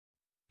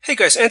Hey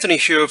guys, Anthony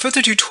here with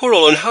a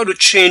tutorial on how to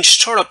change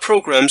startup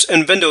programs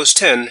in Windows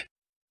 10.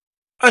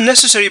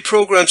 Unnecessary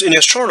programs in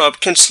your startup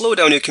can slow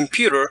down your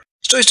computer,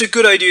 so it's a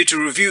good idea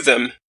to review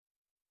them.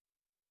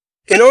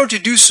 In order to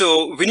do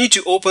so, we need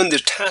to open the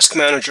Task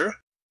Manager.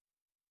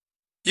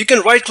 You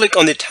can right-click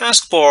on the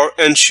taskbar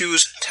and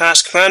choose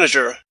Task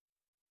Manager.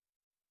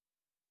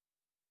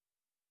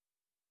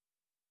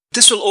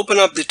 This will open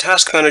up the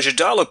Task Manager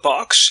dialog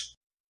box.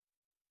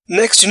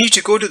 Next, you need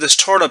to go to the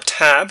Startup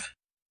tab.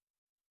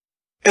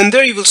 And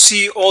there you will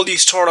see all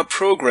these startup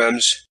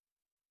programs.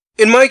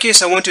 In my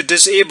case, I want to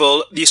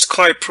disable the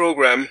Skype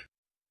program.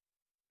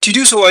 To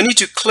do so, I need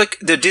to click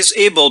the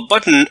Disable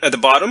button at the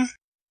bottom,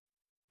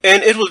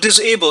 and it will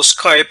disable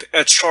Skype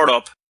at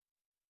startup.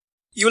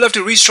 You will have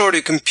to restart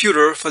your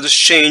computer for this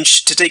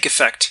change to take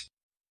effect.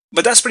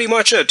 But that's pretty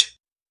much it.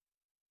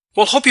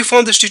 Well, hope you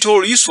found this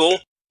tutorial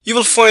useful. You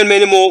will find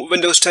many more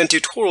Windows 10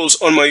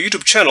 tutorials on my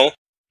YouTube channel,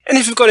 and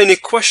if you've got any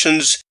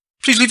questions,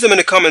 please leave them in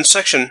the comment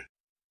section.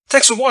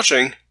 Thanks for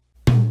watching.